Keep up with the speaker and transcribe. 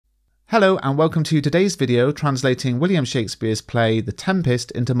Hello and welcome to today's video translating William Shakespeare's play The Tempest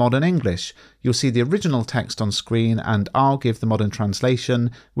into modern English. You'll see the original text on screen and I'll give the modern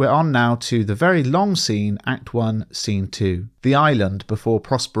translation. We're on now to the very long scene, Act 1, Scene 2. The island before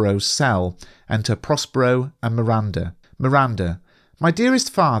Prospero's cell. Enter Prospero and Miranda. Miranda: My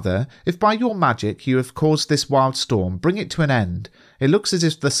dearest father, if by your magic you have caused this wild storm, bring it to an end. It looks as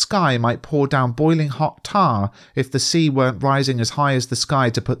if the sky might pour down boiling hot tar if the sea weren't rising as high as the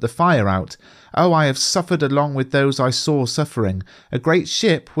sky to put the fire out. Oh, I have suffered along with those I saw suffering. A great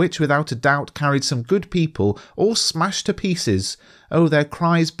ship, which without a doubt carried some good people, all smashed to pieces. Oh, their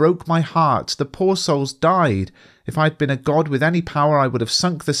cries broke my heart. The poor souls died. If I had been a god with any power, I would have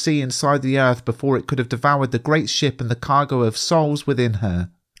sunk the sea inside the earth before it could have devoured the great ship and the cargo of souls within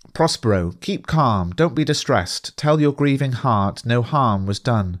her. Prospero: Keep calm, don't be distressed. Tell your grieving heart no harm was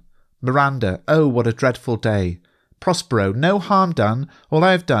done. Miranda: Oh, what a dreadful day. Prospero: No harm done. All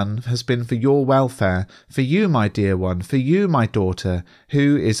I have done has been for your welfare, for you, my dear one, for you, my daughter,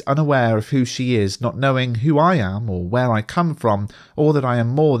 who is unaware of who she is, not knowing who I am or where I come from, or that I am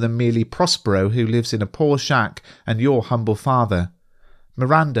more than merely Prospero, who lives in a poor shack, and your humble father.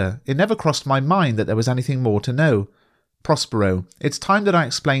 Miranda: It never crossed my mind that there was anything more to know. Prospero: It's time that I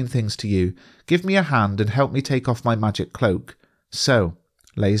explain things to you. Give me a hand and help me take off my magic cloak. So,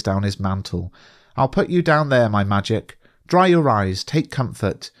 lays down his mantle. I'll put you down there, my magic. Dry your eyes, take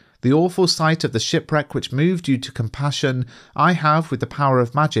comfort. The awful sight of the shipwreck which moved you to compassion, I have, with the power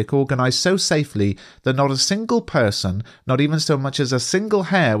of magic, organised so safely that not a single person, not even so much as a single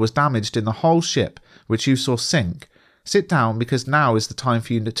hair, was damaged in the whole ship, which you saw sink. Sit down, because now is the time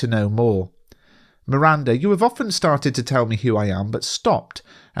for you to know more. Miranda: You have often started to tell me who I am, but stopped,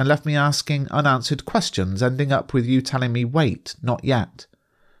 and left me asking unanswered questions, ending up with you telling me, wait, not yet.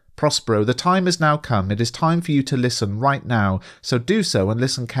 Prospero: The time has now come. It is time for you to listen right now, so do so and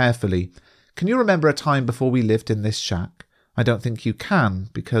listen carefully. Can you remember a time before we lived in this shack? I don't think you can,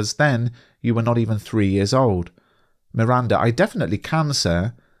 because then you were not even 3 years old. Miranda: I definitely can,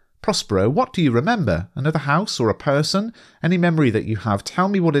 sir. Prospero: What do you remember? Another house or a person? Any memory that you have, tell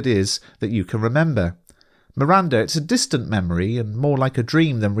me what it is that you can remember. Miranda: It's a distant memory, and more like a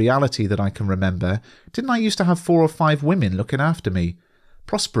dream than reality that I can remember. Didn't I used to have 4 or 5 women looking after me?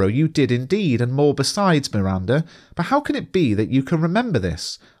 Prospero: You did indeed, and more besides, Miranda. But how can it be that you can remember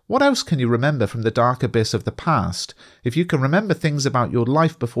this? What else can you remember from the dark abyss of the past? If you can remember things about your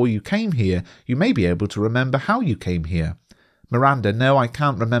life before you came here, you may be able to remember how you came here. Miranda: No, I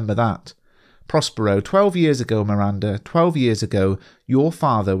can't remember that. Prospero: 12 years ago, Miranda, 12 years ago, your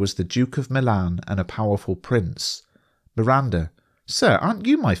father was the Duke of Milan and a powerful prince. Miranda: Sir, aren't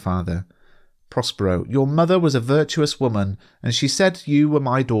you my father? Prospero: Your mother was a virtuous woman, and she said you were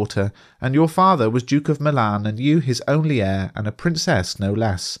my daughter, and your father was Duke of Milan, and you his only heir, and a princess no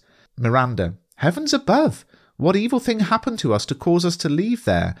less. Miranda: Heavens above! What evil thing happened to us to cause us to leave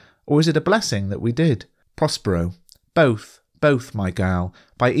there, or is it a blessing that we did? Prospero: Both, my girl.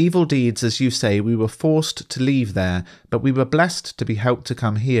 By evil deeds, as you say, we were forced to leave there, but we were blessed to be helped to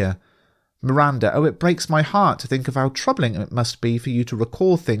come here. Miranda: Oh, it breaks my heart to think of how troubling it must be for you to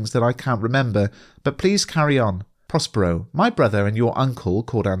recall things that I can't remember, but please carry on. Prospero: My brother and your uncle,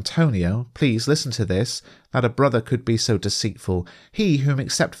 called Antonio, please listen to this, that a brother could be so deceitful. He, whom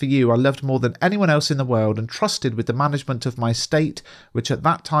except for you I loved more than anyone else in the world, and trusted with the management of my state, which at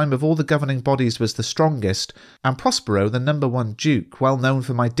that time of all the governing bodies was the strongest, and Prospero, the #1 duke, well known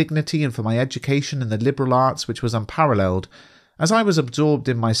for my dignity and for my education in the liberal arts, which was unparalleled. As I was absorbed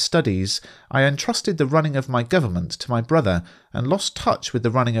in my studies, I entrusted the running of my government to my brother, and lost touch with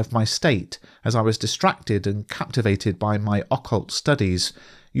the running of my state, as I was distracted and captivated by my occult studies.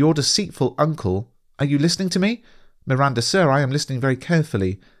 Your deceitful uncle— Are you listening to me? Miranda: Sir, I am listening very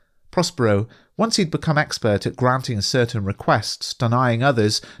carefully. Prospero: Once he'd become expert at granting certain requests, denying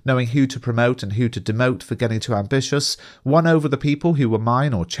others, knowing who to promote and who to demote for getting too ambitious, won over the people who were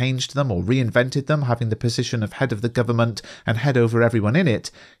mine, or changed them, or reinvented them, having the position of head of the government and head over everyone in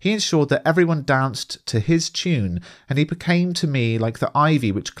it, he ensured that everyone danced to his tune, and he became to me like the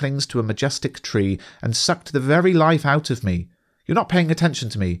ivy which clings to a majestic tree, and sucked the very life out of me. You're not paying attention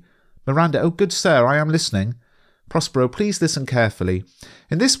to me. Miranda: Oh, good sir, I am listening. Prospero: Please listen carefully.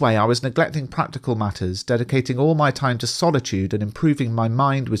 In this way I was neglecting practical matters, dedicating all my time to solitude and improving my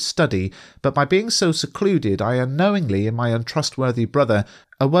mind with study, but by being so secluded I unknowingly, in my untrustworthy brother,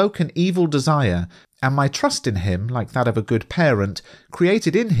 awoke an evil desire, and my trust in him, like that of a good parent,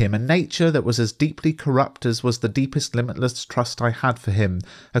 created in him a nature that was as deeply corrupt as was the deepest limitless trust I had for him,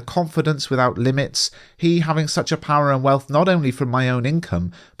 a confidence without limits, he having such a power and wealth not only from my own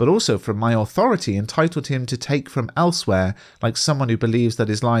income, but also from my authority entitled him to take from elsewhere, like someone who believes that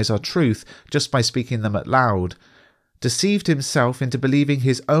his lies are truth just by speaking them aloud. Deceived himself into believing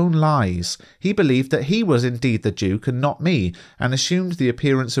his own lies. He believed that he was indeed the Duke and not me, and assumed the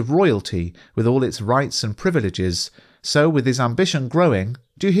appearance of royalty, with all its rights and privileges. So, with his ambition growing—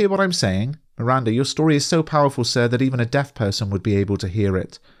 do you hear what I'm saying? Miranda, your story is so powerful, sir, that even a deaf person would be able to hear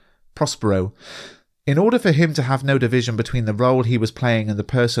it. Prospero. In order for him to have no division between the role he was playing and the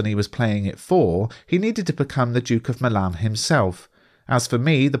person he was playing it for, he needed to become the Duke of Milan himself. As for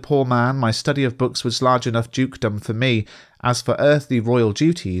me, the poor man, my study of books was large enough dukedom for me. As for earthly royal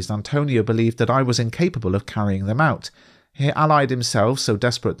duties, Antonio believed that I was incapable of carrying them out. He allied himself, so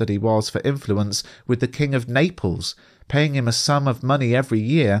desperate that he was for influence, with the King of Naples, paying him a sum of money every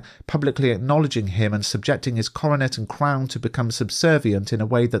year, publicly acknowledging him and subjecting his coronet and crown to become subservient in a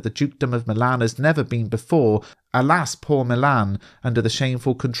way that the dukedom of Milan has never been before. Alas, poor Milan, under the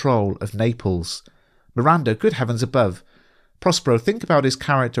shameful control of Naples. Miranda, good heavens above! Prospero, think about his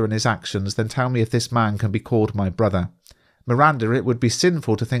character and his actions, then tell me if this man can be called my brother. Miranda, it would be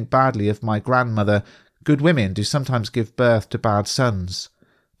sinful to think badly of my grandmother. Good women do sometimes give birth to bad sons.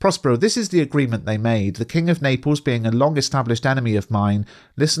 Prospero, this is the agreement they made. The King of Naples, being a long-established enemy of mine,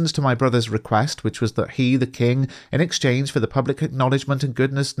 listens to my brother's request, which was that he, the king, in exchange for the public acknowledgment and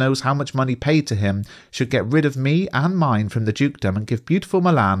goodness knows how much money paid to him, should get rid of me and mine from the dukedom and give beautiful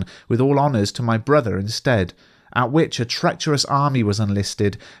Milan with all honours to my brother instead. At which a treacherous army was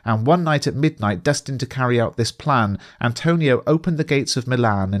enlisted, and one night at midnight, destined to carry out this plan, Antonio opened the gates of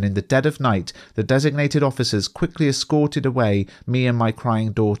Milan, and in the dead of night the designated officers quickly escorted away me and my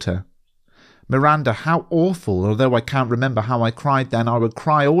crying daughter. Miranda, how awful! Although I can't remember how I cried then, I would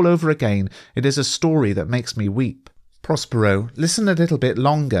cry all over again. It is a story that makes me weep. Prospero, listen a little bit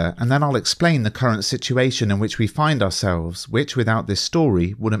longer, and then I'll explain the current situation in which we find ourselves, which without this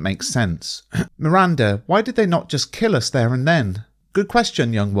story wouldn't make sense. Miranda, why did they not just kill us there and then? Good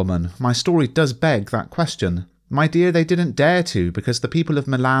question, young woman. My story does beg that question. My dear, they didn't dare to, because the people of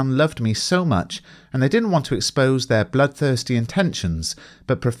Milan loved me so much, and they didn't want to expose their bloodthirsty intentions,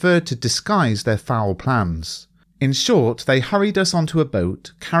 but preferred to disguise their foul plans. In short, they hurried us onto a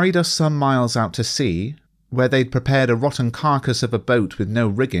boat, carried us some miles out to sea, where they'd prepared a rotten carcass of a boat with no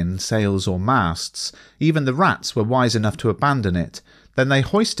rigging, sails or masts. Even the rats were wise enough to abandon it. Then they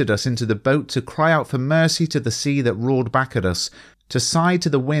hoisted us into the boat to cry out for mercy to the sea that roared back at us, to sigh to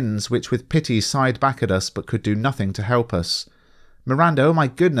the winds which with pity sighed back at us but could do nothing to help us. Miranda, oh my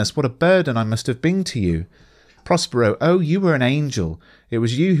goodness, what a burden I must have been to you. Prospero, oh, you were an angel. It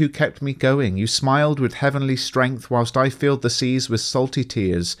was you who kept me going. You smiled with heavenly strength whilst I filled the seas with salty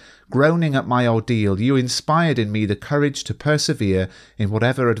tears. Groaning at my ordeal, you inspired in me the courage to persevere in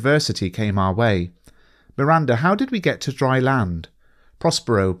whatever adversity came our way. Miranda, how did we get to dry land?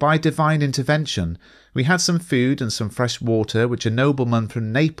 Prospero, by divine intervention. We had some food and some fresh water, which a nobleman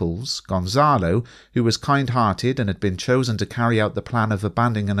from Naples, Gonzalo, who was kind-hearted and had been chosen to carry out the plan of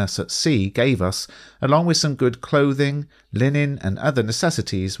abandoning us at sea, gave us, along with some good clothing, linen, and other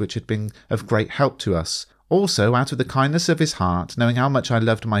necessities which had been of great help to us. Also, out of the kindness of his heart, knowing how much I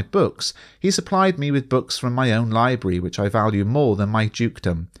loved my books, he supplied me with books from my own library, which I value more than my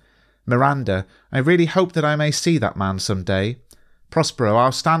dukedom. Miranda, I really hope that I may see that man some day. Prospero,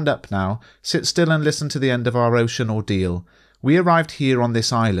 I'll stand up now. Sit still and listen to the end of our ocean ordeal. We arrived here on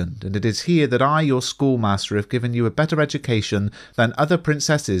this island, and it is here that I, your schoolmaster, have given you a better education than other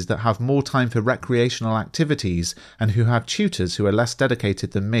princesses that have more time for recreational activities, and who have tutors who are less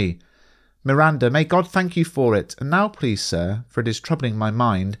dedicated than me. Miranda, may God thank you for it. And now, please, sir, for it is troubling my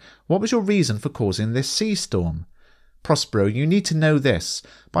mind, what was your reason for causing this sea storm? Prospero, you need to know this.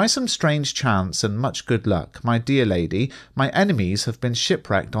 By some strange chance and much good luck, my dear lady, my enemies have been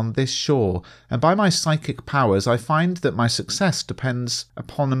shipwrecked on this shore, and by my psychic powers I find that my success depends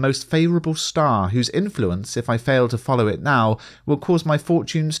upon a most favourable star, whose influence, if I fail to follow it now, will cause my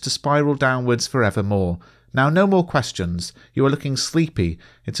fortunes to spiral downwards for evermore. Now, no more questions. You are looking sleepy.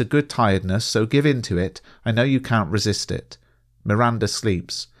 It's a good tiredness, so give in to it. I know you can't resist it. Miranda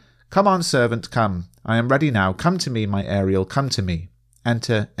sleeps. Come on, servant, come. I am ready now. Come to me, my Ariel, come to me.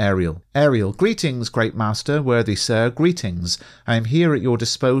 Enter Ariel. Ariel, greetings, great master, worthy sir, greetings. I am here at your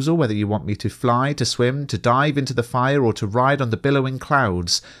disposal, whether you want me to fly, to swim, to dive into the fire, or to ride on the billowing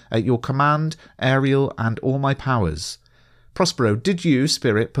clouds. At your command, Ariel, and all my powers. Prospero, did you,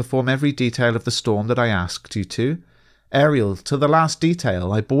 spirit, perform every detail of the storm that I asked you to? Ariel, to the last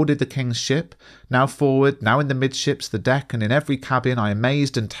detail, I boarded the king's ship. Now forward, now in the midships, the deck, and in every cabin I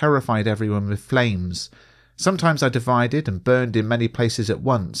amazed and terrified everyone with flames. Sometimes I divided and burned in many places at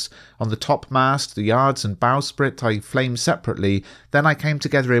once. On the topmast, the yards and bowsprit I flamed separately. Then I came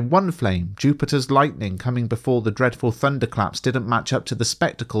together in one flame. Jupiter's lightning coming before the dreadful thunderclaps didn't match up to the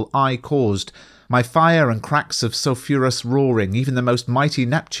spectacle I caused. My fire and cracks of sulphurous roaring, even the most mighty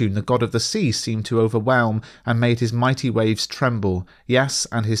Neptune, the god of the sea, seemed to overwhelm and made his mighty waves tremble, yes,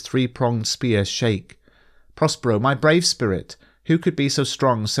 and his three-pronged spear shake. Prospero, my brave spirit, who could be so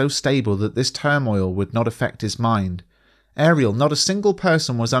strong, so stable that this turmoil would not affect his mind? Ariel, not a single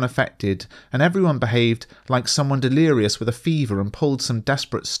person was unaffected, and everyone behaved like someone delirious with a fever and pulled some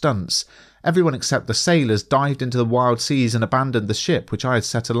desperate stunts. Everyone except the sailors dived into the wild seas and abandoned the ship which I had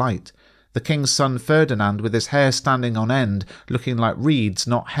set alight. The king's son Ferdinand, with his hair standing on end, looking like reeds,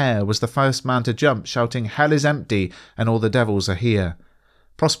 not hair, was the first man to jump, shouting, "Hell is empty, and all the devils are here."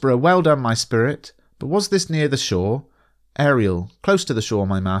 Prospero, well done, my spirit. But was this near the shore? Ariel, close to the shore,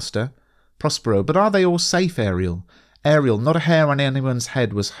 my master. Prospero, but are they all safe, Ariel? Ariel, not a hair on anyone's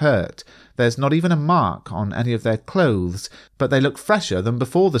head was hurt. There's not even a mark on any of their clothes, but they look fresher than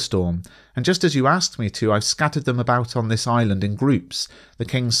before the storm. And just as you asked me to, I've scattered them about on this island in groups. The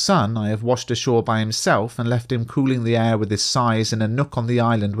king's son I have washed ashore by himself and left him cooling the air with his sighs in a nook on the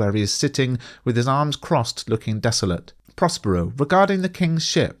island where he is sitting with his arms crossed, looking desolate. Prospero, regarding the king's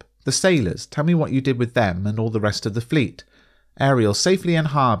ship, the sailors, tell me what you did with them and all the rest of the fleet. Ariel, safely in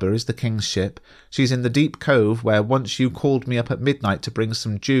harbour is the king's ship. She's in the deep cove where once you called me up at midnight to bring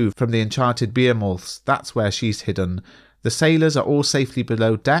some dew from the enchanted behemoths. That's where she's hidden. The sailors are all safely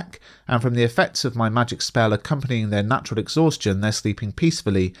below deck, and from the effects of my magic spell accompanying their natural exhaustion, they're sleeping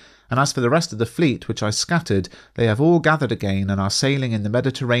peacefully. And as for the rest of the fleet, which I scattered, they have all gathered again and are sailing in the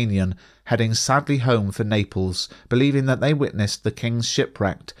Mediterranean, heading sadly home for Naples, believing that they witnessed the king's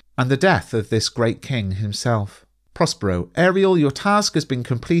shipwreck and the death of this great king himself. Prospero, Ariel, your task has been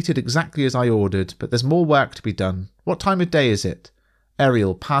completed exactly as I ordered, but there's more work to be done. What time of day is it?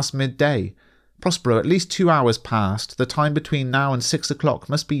 Ariel, past midday. Prospero, at least 2 hours past. The time between now and 6 o'clock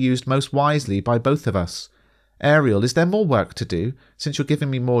must be used most wisely by both of us. Ariel, is there more work to do? Since you're giving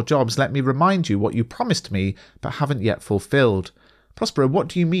me more jobs, let me remind you what you promised me, but haven't yet fulfilled. Prospero, what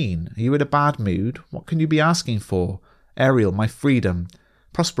do you mean? Are you in a bad mood? What can you be asking for? Ariel, my freedom.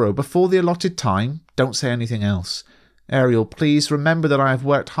 Prospero, before the allotted time, don't say anything else. Ariel, please remember that I have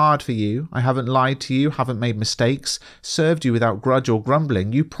worked hard for you. I haven't lied to you, haven't made mistakes, served you without grudge or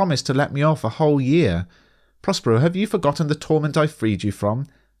grumbling. You promised to let me off a whole year. Prospero, have you forgotten the torment I freed you from?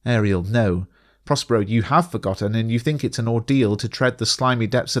 Ariel, no. Prospero, you have forgotten, and you think it's an ordeal to tread the slimy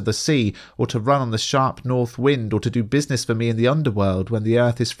depths of the sea, or to run on the sharp north wind, or to do business for me in the underworld when the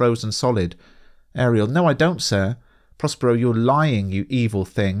earth is frozen solid. Ariel, no, I don't, sir. Prospero, you're lying, you evil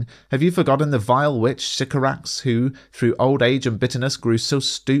thing. Have you forgotten the vile witch Sycorax, who, through old age and bitterness, grew so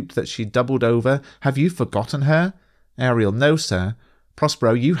stooped that she doubled over? Have you forgotten her? Ariel, no, sir.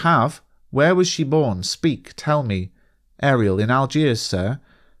 Prospero, you have. Where was she born? Speak, tell me. Ariel, in Algiers, sir.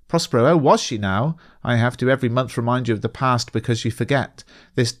 Prospero, oh, was she now? I have to every month remind you of the past because you forget.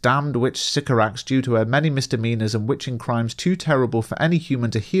 This damned witch Sycorax, due to her many misdemeanours and witching crimes too terrible for any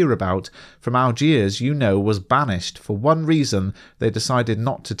human to hear about, from Algiers, you know, was banished. For one reason, they decided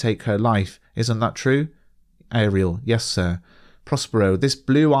not to take her life. Isn't that true? Ariel, yes, sir. Prospero, this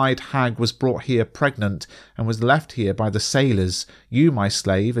blue-eyed hag was brought here pregnant and was left here by the sailors. You, my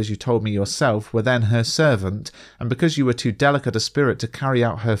slave, as you told me yourself, were then her servant, and because you were too delicate a spirit to carry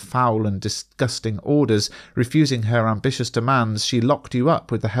out her foul and disgusting orders, refusing her ambitious demands, she locked you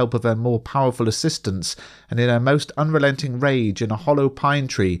up with the help of her more powerful assistants, and in her most unrelenting rage in a hollow pine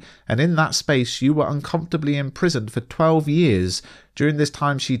tree, and in that space you were uncomfortably imprisoned for 12 years. During this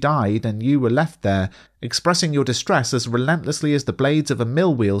time she died, and you were left there, expressing your distress as relentlessly as the blades of a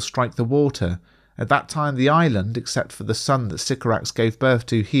mill wheel strike the water. At that time the island, except for the son that Sycorax gave birth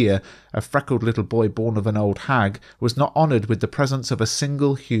to here, a freckled little boy born of an old hag, was not honoured with the presence of a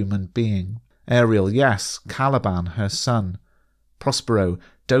single human being. Ariel, yes, Caliban, her son. Prospero,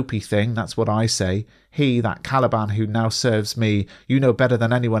 dopey thing, that's what I say. He, that Caliban who now serves me, you know better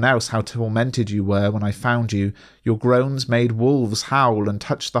than anyone else how tormented you were when I found you. Your groans made wolves howl and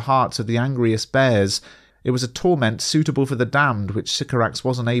touched the hearts of the angriest bears. It was a torment suitable for the damned, which Sycorax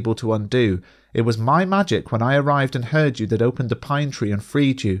wasn't able to undo. It was my magic when I arrived and heard you that opened the pine tree and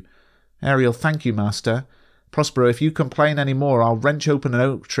freed you. Ariel, thank you, master. Prospero, if you complain any more, I'll wrench open an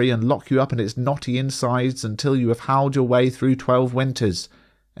oak tree and lock you up in its knotty insides until you have howled your way through 12 winters.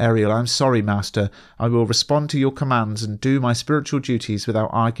 Ariel, I'm sorry, master. I will respond to your commands and do my spiritual duties without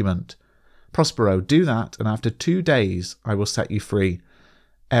argument. Prospero, do that, and after 2 days I will set you free.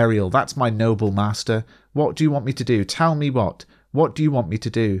 Ariel, that's my noble master. What do you want me to do? Tell me what. What do you want me to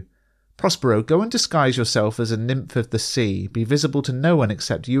do? Prospero, go and disguise yourself as a nymph of the sea. Be visible to no one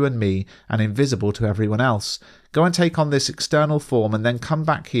except you and me, and invisible to everyone else. Go and take on this external form, and then come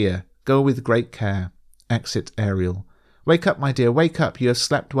back here. Go with great care. Exit Ariel. Wake up, my dear, wake up. You have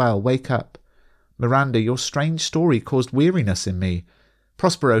slept well. Wake up. Miranda, your strange story caused weariness in me.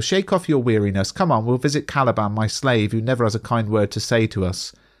 Prospero, shake off your weariness. Come on, we'll visit Caliban, my slave, who never has a kind word to say to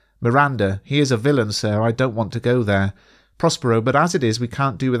us. Miranda, he is a villain, sir. I don't want to go there. Prospero, but as it is, we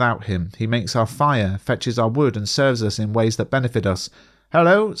can't do without him. He makes our fire, fetches our wood, and serves us in ways that benefit us.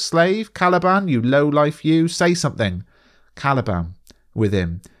 Hello, slave, Caliban, you low-life you, say something. Caliban, with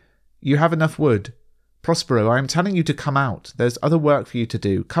him. You have enough wood. Prospero, I am telling you to come out. There's other work for you to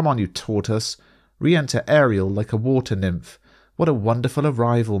do. Come on, you tortoise. Re-enter Ariel like a water nymph. What a wonderful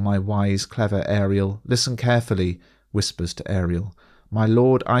arrival, my wise, clever Ariel. Listen carefully, whispers to Ariel. My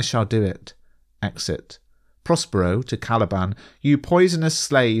lord, I shall do it. Exit. Prospero, to Caliban, you poisonous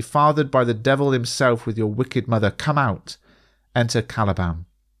slave, fathered by the devil himself with your wicked mother, come out. Enter Caliban.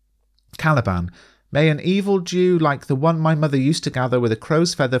 Caliban, may an evil dew like the one my mother used to gather with a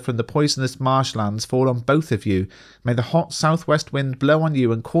crow's feather from the poisonous marshlands fall on both of you. May the hot southwest wind blow on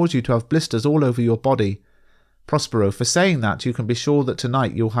you and cause you to have blisters all over your body. Prospero, for saying that, you can be sure that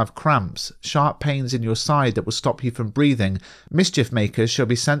tonight you'll have cramps, sharp pains in your side that will stop you from breathing. Mischief makers shall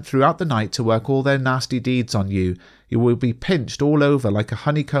be sent throughout the night to work all their nasty deeds on you. You will be pinched all over like a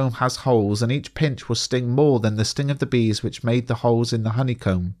honeycomb has holes, and each pinch will sting more than the sting of the bees which made the holes in the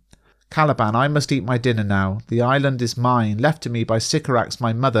honeycomb. Caliban, I must eat my dinner now. The island is mine, left to me by Sycorax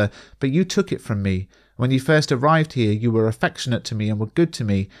my mother, but you took it from me. When you first arrived here, you were affectionate to me and were good to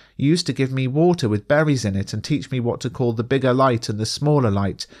me. You used to give me water with berries in it and teach me what to call the bigger light and the smaller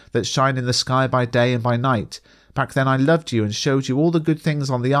light that shine in the sky by day and by night. Back then I loved you and showed you all the good things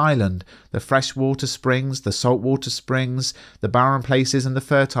on the island, the fresh water springs, the salt water springs, the barren places and the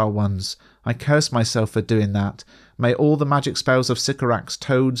fertile ones. I curse myself for doing that. May all the magic spells of Sycorax,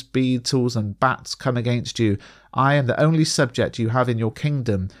 toads, beetles and bats come against you. I am the only subject you have in your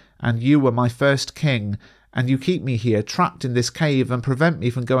kingdom, and you were my first king, and you keep me here trapped in this cave and prevent me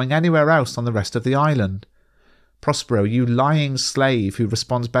from going anywhere else on the rest of the island. Prospero, you lying slave who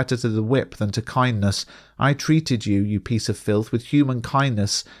responds better to the whip than to kindness, I treated you, you piece of filth, with human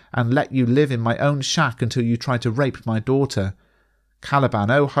kindness, and let you live in my own shack until you tried to rape my daughter. Caliban,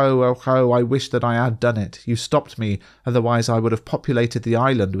 oh ho, I wish that I had done it. You stopped me, otherwise I would have populated the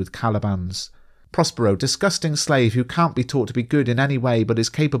island with Calibans. Prospero, disgusting slave who can't be taught to be good in any way but is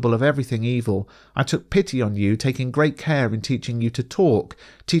capable of everything evil. I took pity on you, taking great care in teaching you to talk,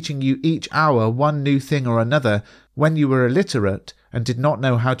 teaching you each hour one new thing or another. When you were illiterate and did not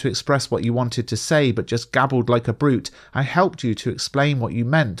know how to express what you wanted to say but just gabbled like a brute, I helped you to explain what you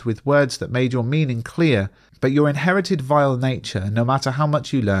meant with words that made your meaning clear. But your inherited vile nature, no matter how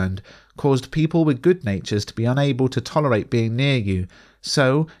much you learned, caused people with good natures to be unable to tolerate being near you.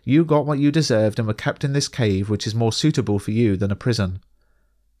 So you got what you deserved and were kept in this cave, which is more suitable for you than a prison.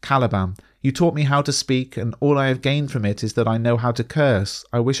 Caliban, you taught me how to speak, and all I have gained from it is that I know how to curse.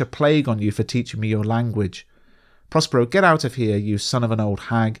 I wish a plague on you for teaching me your language. Prospero, get out of here, you son of an old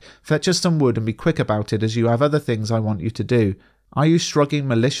hag. Fetch us some wood and be quick about it, as you have other things I want you to do. Are you shrugging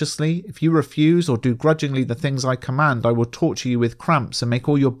maliciously? If you refuse or do grudgingly the things I command, I will torture you with cramps and make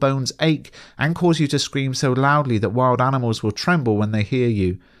all your bones ache and cause you to scream so loudly that wild animals will tremble when they hear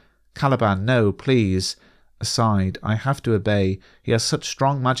you. Caliban, no, please. Aside, I have to obey. He has such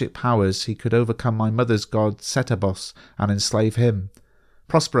strong magic powers he could overcome my mother's god Setebos and enslave him.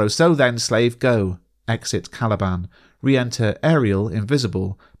 Prospero, so then, slave, go. Exit Caliban. Re-enter Ariel,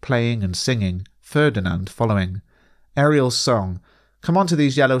 invisible, playing and singing, Ferdinand following. Ariel's song. Come on to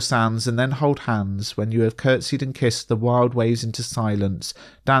these yellow sands and then hold hands. When you have curtsied and kissed the wild waves into silence,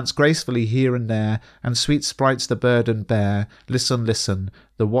 dance gracefully here and there, and sweet sprites the burden bear. Listen, listen,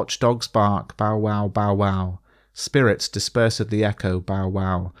 the watchdogs bark, bow wow, bow wow. Spirits dispersedly echo, bow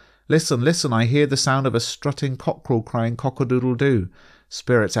wow. Listen, listen, I hear the sound of a strutting cockerel crying cock-a-doodle-doo.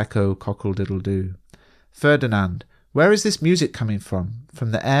 Spirits echo, cockle-diddle-doo. Ferdinand, where is this music coming from?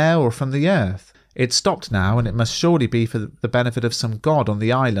 From the air or from the earth? It stopped now, and it must surely be for the benefit of some god on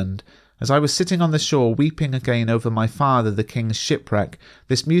the island. As I was sitting on the shore weeping again over my father the king's shipwreck,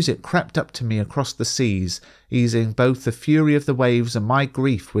 this music crept up to me across the seas, easing both the fury of the waves and my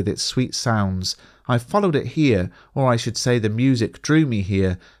grief with its sweet sounds. I followed it here, or I should say the music drew me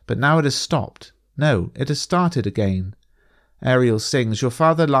here, but now it has stopped. No, it has started again. Ariel sings, your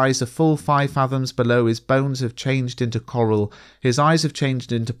father lies a full 5 fathoms below, his bones have changed into coral, his eyes have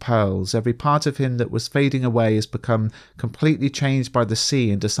changed into pearls, every part of him that was fading away has become completely changed by the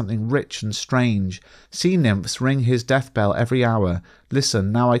sea into something rich and strange. Sea nymphs ring his death bell every hour.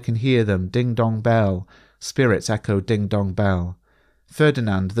 Listen, now I can hear them, ding-dong bell. Spirits echo ding-dong bell.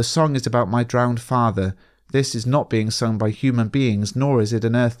 Ferdinand, the song is about my drowned father. This is not being sung by human beings, nor is it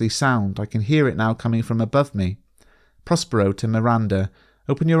an earthly sound. I can hear it now coming from above me. Prospero to Miranda,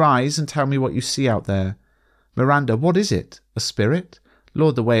 open your eyes and tell me what you see out there. Miranda, what is it? A spirit?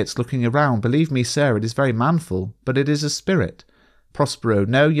 Lord, the way it's looking around, believe me, sir, it is very manful, but it is a spirit. Prospero,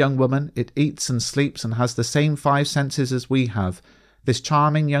 no, young woman, it eats and sleeps and has the same 5 senses as we have. This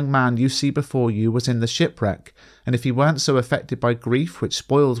charming young man you see before you was in the shipwreck, and if he weren't so affected by grief, which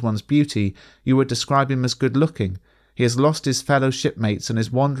spoils one's beauty, you would describe him as good-looking. He has lost his fellow shipmates and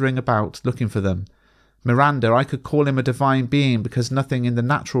is wandering about looking for them. Miranda, I could call him a divine being because nothing in the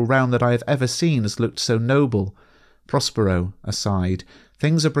natural realm that I have ever seen has looked so noble. Prospero, aside,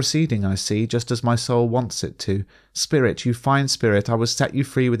 things are proceeding, I see, just as my soul wants it to. Spirit, you fine spirit, I will set you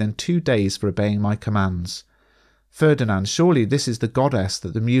free within 2 days for obeying my commands. Ferdinand, surely this is the goddess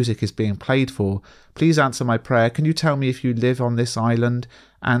that the music is being played for. Please answer my prayer. Can you tell me if you live on this island?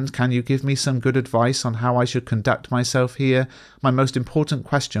 And can you give me some good advice on how I should conduct myself here? My most important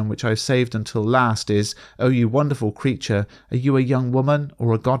question, which I have saved until last, is, oh, you wonderful creature, are you a young woman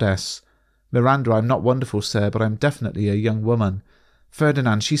or a goddess? Miranda, I'm not wonderful, sir, but I'm definitely a young woman.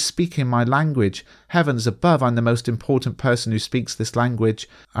 Ferdinand, she's speaking my language. Heavens above, I'm the most important person who speaks this language.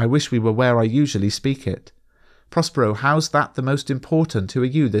 I wish we were where I usually speak it. Prospero, how's that the most important? Who are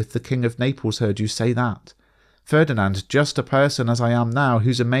you if the King of Naples heard you say that? Ferdinand, just a person as I am now,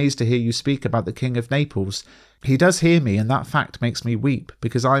 who's amazed to hear you speak about the King of Naples. He does hear me, and that fact makes me weep,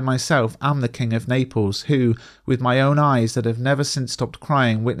 because I myself am the King of Naples, who, with my own eyes that have never since stopped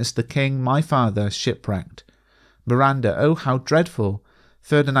crying, witnessed the King, my father, shipwrecked. Miranda, oh, how dreadful!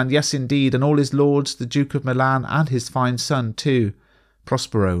 Ferdinand, yes indeed, and all his lords, the Duke of Milan, and his fine son too.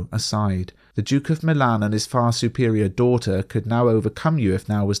 Prospero, aside, the Duke of Milan and his far superior daughter could now overcome you if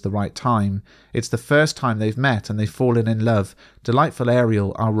now was the right time. It's the first time they've met and they've fallen in love. Delightful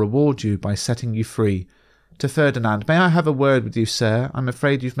Ariel, I'll reward you by setting you free. To Ferdinand, may I have a word with you, sir? I'm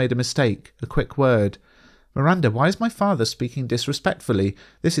afraid you've made a mistake. A quick word. Miranda, why is my father speaking disrespectfully?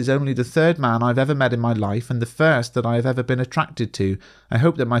 This is only the 3rd man I've ever met in my life and the first that I have ever been attracted to. I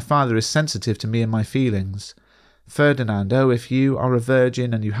hope that my father is sensitive to me and my feelings. Ferdinand, oh, if you are a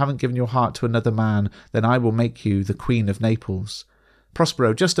virgin and you haven't given your heart to another man, then I will make you the Queen of Naples.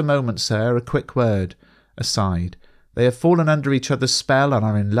 Prospero, just a moment, sir, a quick word. Aside, they have fallen under each other's spell and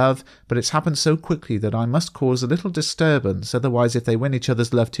are in love, but it's happened so quickly that I must cause a little disturbance, otherwise if they win each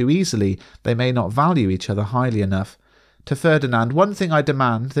other's love too easily, they may not value each other highly enough. To Ferdinand, one thing I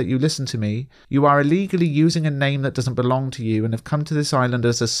demand, that you listen to me. You are illegally using a name that doesn't belong to you and have come to this island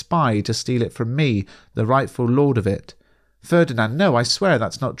as a spy to steal it from me, the rightful lord of it. Ferdinand, no, I swear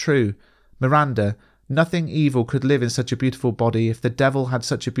that's not true. Miranda, nothing evil could live in such a beautiful body. If the devil had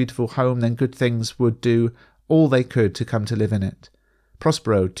such a beautiful home, then good things would do all they could to come to live in it.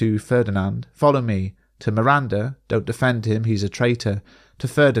 Prospero to Ferdinand, follow me. To Miranda, don't defend him, he's a traitor. To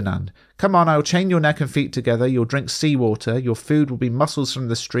Ferdinand, come on, I'll chain your neck and feet together, you'll drink seawater, your food will be mussels from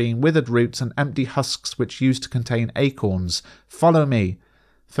the stream, withered roots and empty husks which used to contain acorns. Follow me.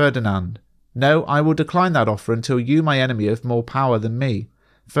 Ferdinand, no, I will decline that offer until you, my enemy, have more power than me.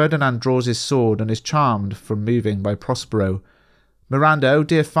 Ferdinand draws his sword and is charmed from moving by Prospero. Miranda, oh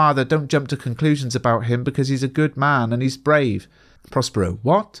dear father, don't jump to conclusions about him because he's a good man and he's brave. Prospero,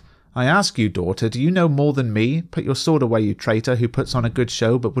 what? I ask you, daughter, do you know more than me? Put your sword away, you traitor, who puts on a good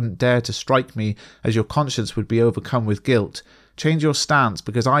show but wouldn't dare to strike me, as your conscience would be overcome with guilt. Change your stance,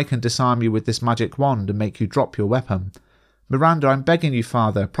 because I can disarm you with this magic wand and make you drop your weapon. Miranda, I'm begging you,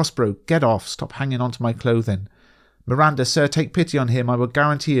 father. Prospero, get off. Stop hanging on to my clothing. Miranda, sir, take pity on him. I will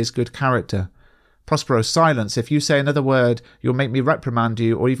guarantee his good character. Prospero, silence. If you say another word, you'll make me reprimand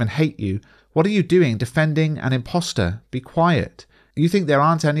you or even hate you. What are you doing, defending an impostor? Be quiet. You think there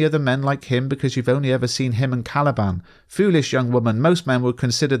aren't any other men like him because you've only ever seen him and Caliban. Foolish young woman, most men would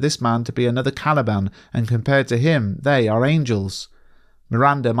consider this man to be another Caliban, and compared to him, they are angels.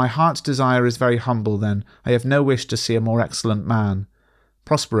 Miranda, my heart's desire is very humble then. I have no wish to see a more excellent man.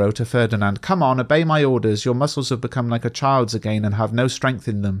 Prospero to Ferdinand, come on, obey my orders. Your muscles have become like a child's again and have no strength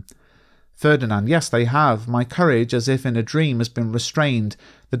in them. Ferdinand. Yes, they have. My courage, as if in a dream, has been restrained.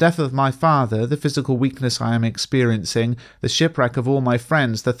 The death of my father, the physical weakness I am experiencing, the shipwreck of all my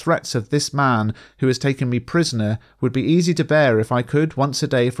friends, the threats of this man who has taken me prisoner, would be easy to bear if I could, once a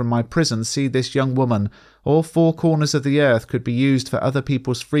day from my prison, see this young woman. All four corners of the earth could be used for other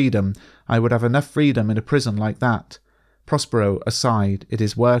people's freedom. I would have enough freedom in a prison like that. Prospero, aside. It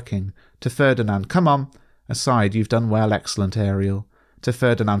is working. To Ferdinand. Come on. Aside. You've done well. Excellent, Ariel. To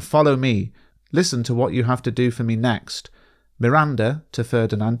Ferdinand. Follow me. Listen to what you have to do for me next. Miranda. To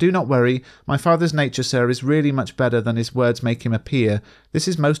Ferdinand. Do not worry. My father's nature, sir, is really much better than his words make him appear. This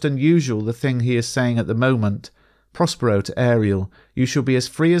is most unusual, the thing he is saying at the moment. Prospero. To Ariel. You shall be as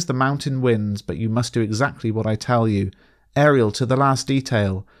free as the mountain winds, but you must do exactly what I tell you. Ariel. To the last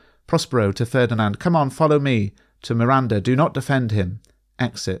detail. Prospero. To Ferdinand. Come on, follow me. To Miranda. Do not defend him.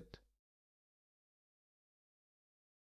 Exit.